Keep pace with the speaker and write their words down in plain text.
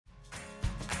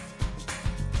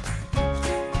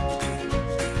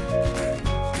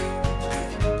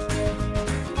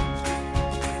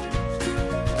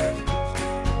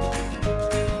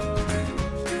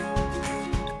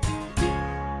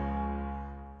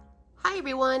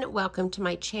everyone, welcome to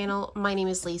my channel. My name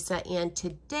is Lisa and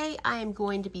today I am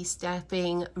going to be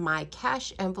stuffing my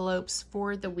cash envelopes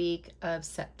for the week of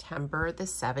September the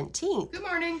 17th. Good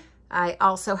morning. I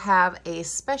also have a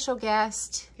special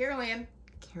guest. Carol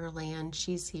Ann,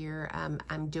 she's here.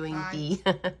 I'm doing the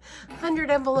 100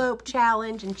 envelope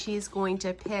challenge and she's going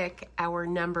to pick our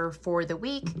number for the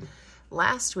week.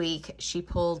 Last week, she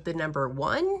pulled the number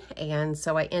 1, and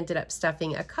so I ended up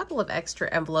stuffing a couple of extra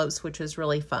envelopes, which was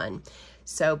really fun.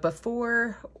 So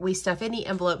before we stuff any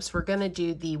envelopes, we're going to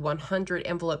do the 100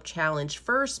 envelope challenge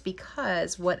first,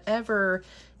 because whatever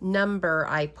number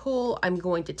I pull, I'm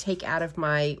going to take out of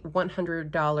my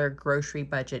 $100 grocery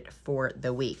budget for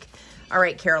the week. All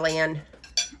right, Carol Ann,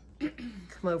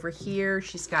 come over here.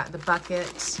 She's got the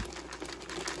bucket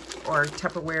or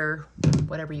Tupperware,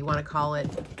 whatever you want to call it.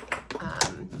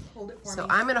 So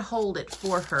I'm going to hold it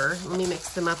for her. Let me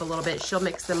mix them up a little bit. She'll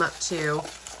mix them up too.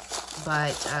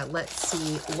 But let's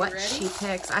see what she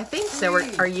picks. I think so.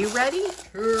 Are you ready?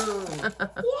 What?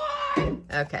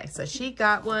 Okay, so she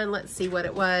got one. Let's see what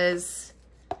it was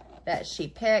that she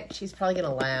picked. She's probably going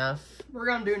to laugh. We're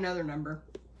going to do another number.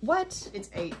 What? It's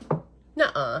 8.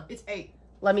 Nuh-uh. It's 8.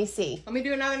 Let me see. Let me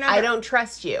do another number. I don't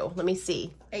trust you. Let me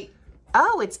see. 8.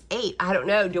 Oh, it's 8. I don't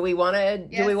know. Do we want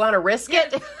to risk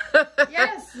it?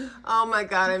 Yes. Oh my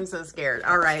God, I'm so scared.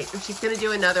 All right. She's going to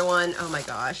do another one. Oh my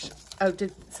gosh. Oh,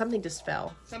 something just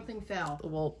fell. Something fell.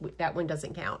 Well, that one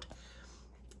doesn't count.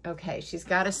 Okay. She's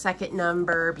got a second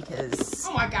number because.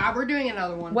 Oh my God, we're doing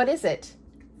another one. What is it?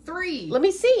 3. Let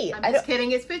me see. I'm just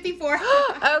kidding. It's 54.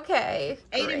 Okay.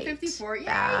 8 great. and 54. Yay.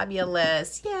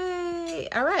 Fabulous. Yay.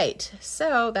 All right.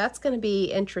 So that's going to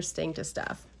be interesting to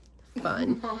stuff.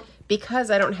 Fun. Because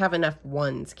I don't have enough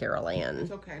ones, Carol Ann.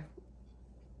 It's okay.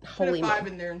 Holy Put a 5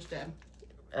 in there instead.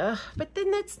 But then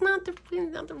that's not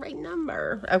the right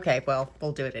number. Okay, well,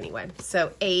 we'll do it anyway.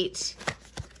 So 8.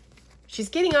 She's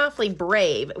getting awfully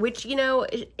brave, which, you know,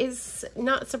 is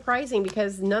not surprising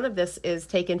because none of this is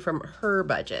taken from her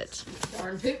budget.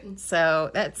 Darn tootin'.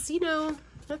 So that's, you know,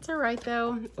 that's all right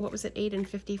though. What was it, 8 and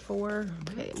 54?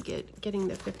 Okay, I'm getting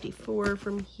the 54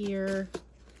 from here.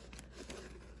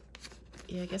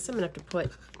 Yeah, I guess I'm gonna have to put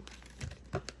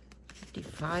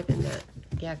 55 in that.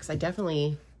 Yeah, because I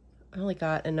only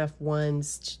got enough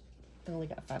ones. I only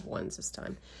got 5 ones this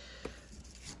time.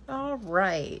 All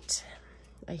right.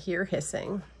 I hear hissing.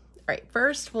 All right,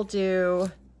 first we'll do,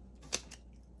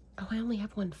 oh, I only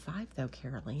have 1 5 though,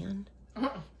 Carol Ann.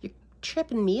 You're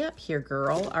tripping me up here,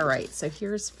 girl. All right, so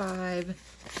here's 5,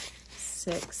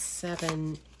 6,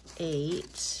 7,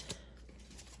 8.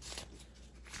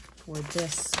 For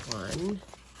this one.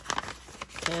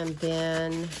 And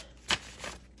then,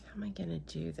 how am I going to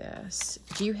do this?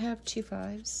 Do you have 2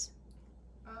 5s?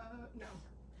 No.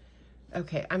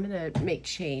 Okay, I'm going to make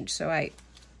change. So I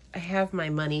have my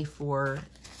money for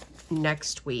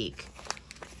next week.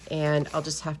 And I'll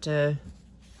just have to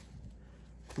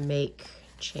make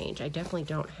change. I definitely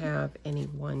don't have any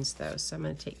 1s though. So I'm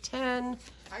going to take 10.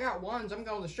 I got 1s. I'm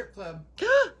going to the strip club.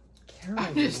 Carol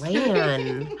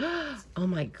Ann. Oh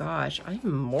my gosh, I'm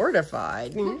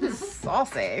mortified.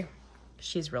 Saucy.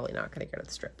 She's really not going to go to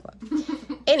the strip club.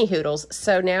 Any hoodles.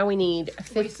 So now we need...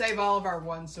 We save all of our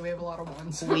 1s, so we have a lot of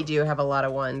 1s. We do have a lot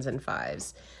of 1s and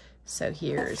 5s. So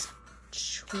here's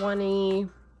 20,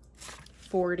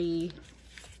 40,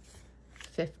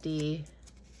 50,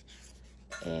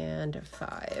 and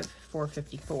 5,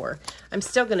 454. I'm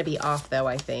still going to be off though,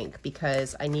 I think,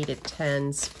 because I needed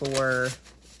 10s for...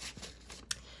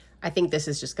 I think this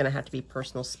is just going to have to be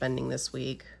personal spending this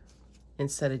week.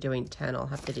 Instead of doing 10, I'll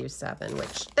have to do 7,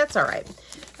 which that's all right.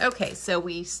 Okay, so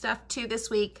we stuffed 2 this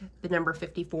week, the number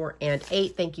 54 and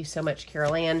 8. Thank you so much,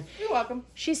 Carol Ann. You're welcome.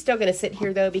 She's still going to sit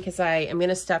here, though, because I am going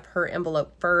to stuff her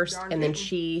envelope first, and then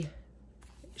she's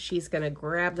going to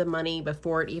grab the money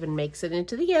before it even makes it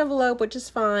into the envelope, which is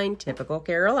fine. Typical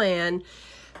Carol Ann.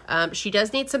 She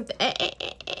does need some...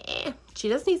 She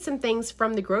does need some things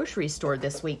from the grocery store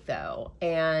this week, though.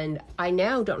 And I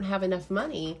now don't have enough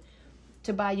money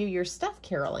to buy you your stuff,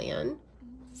 Carol Ann.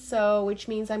 So, which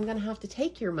means I'm going to have to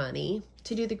take your money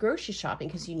to do the grocery shopping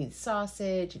because you need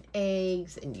sausage and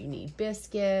eggs and you need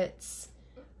biscuits.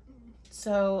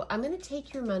 So, I'm going to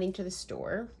take your money to the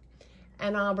store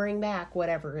and I'll bring back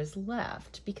whatever is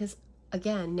left because,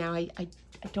 again, now I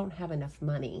don't have enough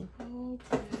money.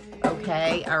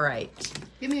 Okay, all right.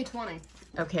 Give me a 20.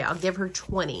 Okay, I'll give her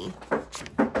 20.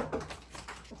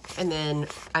 And then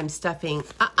I'm stuffing.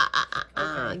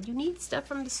 You need stuff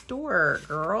from the store,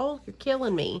 girl. You're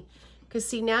killing me. Because,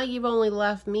 see, now you've only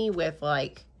left me with,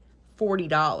 like,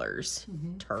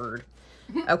 $40. Turd.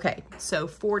 Okay, so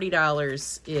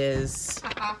 $40 is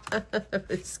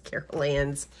it's Carol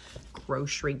Ann's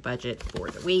grocery budget for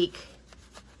the week.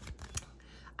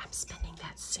 I'm spending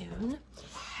that soon.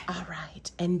 All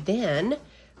right, and then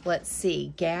let's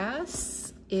see,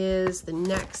 gas is the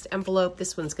next envelope.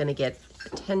 This one's gonna get a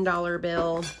 $10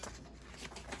 bill.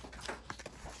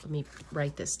 Let me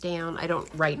write this down. I don't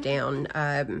write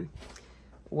down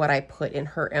what I put in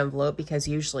her envelope because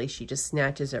usually she just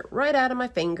snatches it right out of my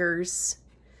fingers.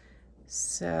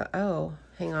 So, oh,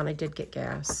 hang on, I did get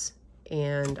gas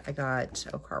and I got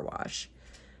a car wash.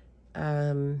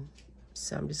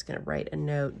 So I'm just gonna write a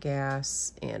note,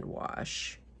 gas and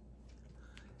wash.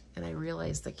 And I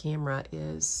realize the camera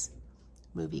is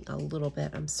moving a little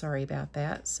bit. I'm sorry about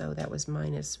that. So that was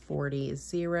minus 40 is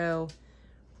 0.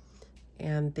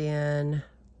 And then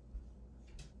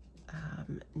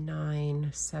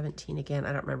 9/17 again.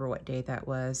 I don't remember what day that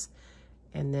was.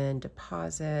 And then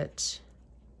deposit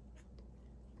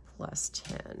plus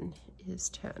 10 is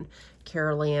 10.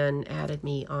 Carol Ann added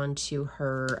me onto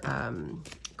her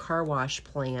car wash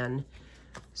plan.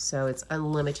 So it's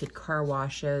unlimited car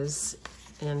washes.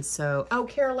 And so, oh,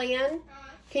 Carol Ann,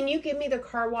 can you give me the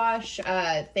car wash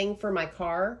thing for my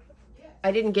car? Yeah.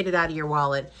 I didn't get it out of your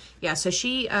wallet. Yeah, so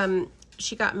she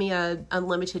got me a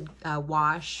unlimited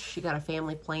wash. She got a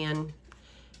family plan.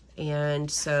 And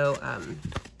so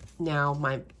now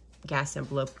my gas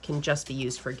envelope can just be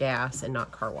used for gas and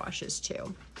not car washes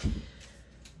too.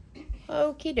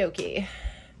 Okie dokie.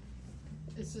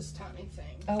 It's this tiny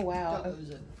thing. Oh, wow. Don't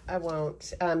lose it. I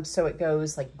won't. So it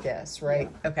goes like this, right?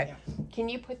 Yeah. Okay. Yeah. Can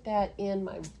you put that in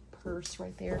my purse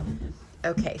right there?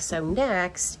 Okay, so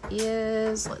next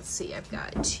is, let's see, I've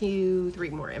got 3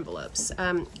 more envelopes.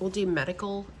 We'll do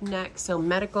medical next. So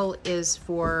medical is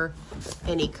for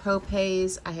any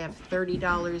copays. I have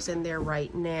 $30 in there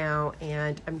right now,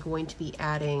 and I'm going to be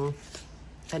adding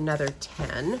another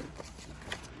 10.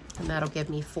 And that'll give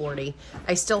me 40.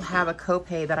 I still have a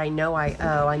copay that I know I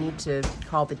owe. I need to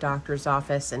call the doctor's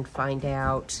office and find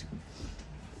out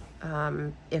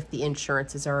if the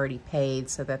insurance is already paid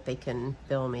so that they can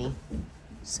bill me.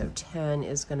 So 10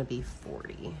 is going to be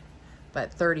 40,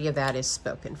 but 30 of that is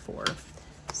spoken for.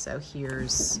 So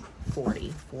here's 40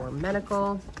 for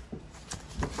medical.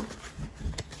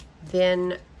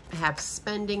 Then I have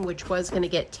spending, which was going to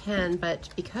get 10, but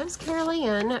because Carol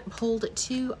Ann pulled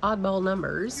 2 oddball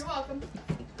numbers. You're welcome.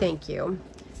 Thank you.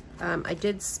 I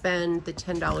did spend the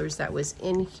 $10 that was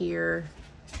in here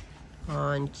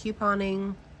on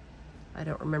couponing. I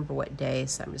don't remember what day,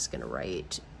 so I'm just going to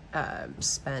write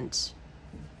spent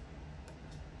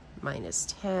minus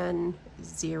 10,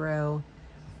 0,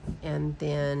 and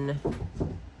then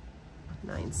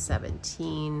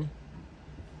 9/17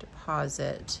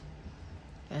 deposit,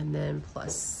 and then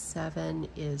plus 7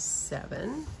 is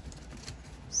 7.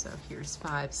 So here's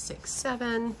 5, 6,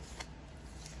 7.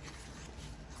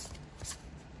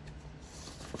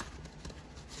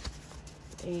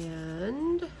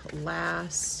 And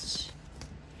last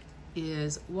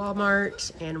is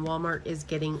Walmart, and Walmart is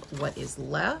getting what is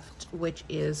left, which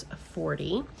is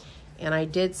 40. And I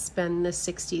did spend the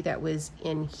 60 that was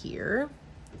in here.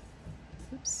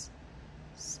 Oops.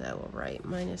 So I'll write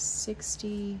minus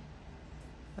 60.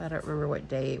 I don't remember what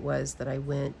day it was that I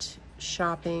went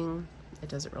shopping. It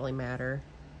doesn't really matter.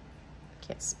 I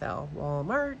can't spell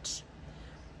Walmart.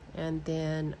 And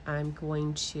then I'm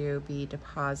going to be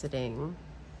depositing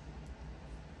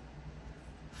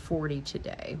 40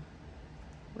 today,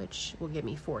 which will give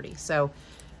me 40. So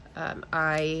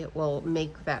I will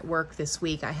make that work this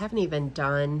week. I haven't even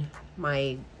done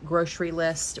my grocery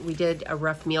list. We did a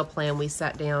rough meal plan. We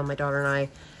sat down, my daughter and I,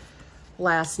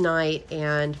 last night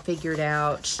and figured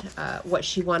out what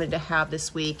she wanted to have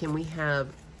this week. And we have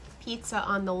pizza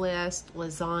on the list,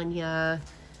 lasagna,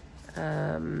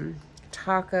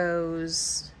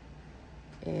 tacos,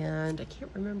 and I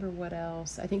can't remember what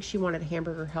else. I think she wanted a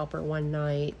hamburger helper one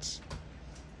night.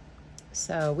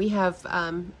 So we have,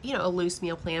 you know, a loose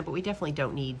meal plan, but we definitely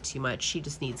don't need too much. She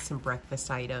just needs some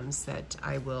breakfast items that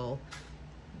I will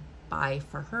buy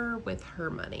for her with her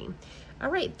money. All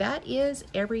right, that is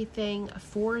everything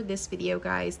for this video,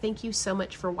 guys. Thank you so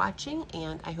much for watching,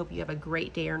 and I hope you have a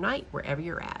great day or night wherever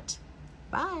you're at.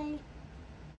 Bye.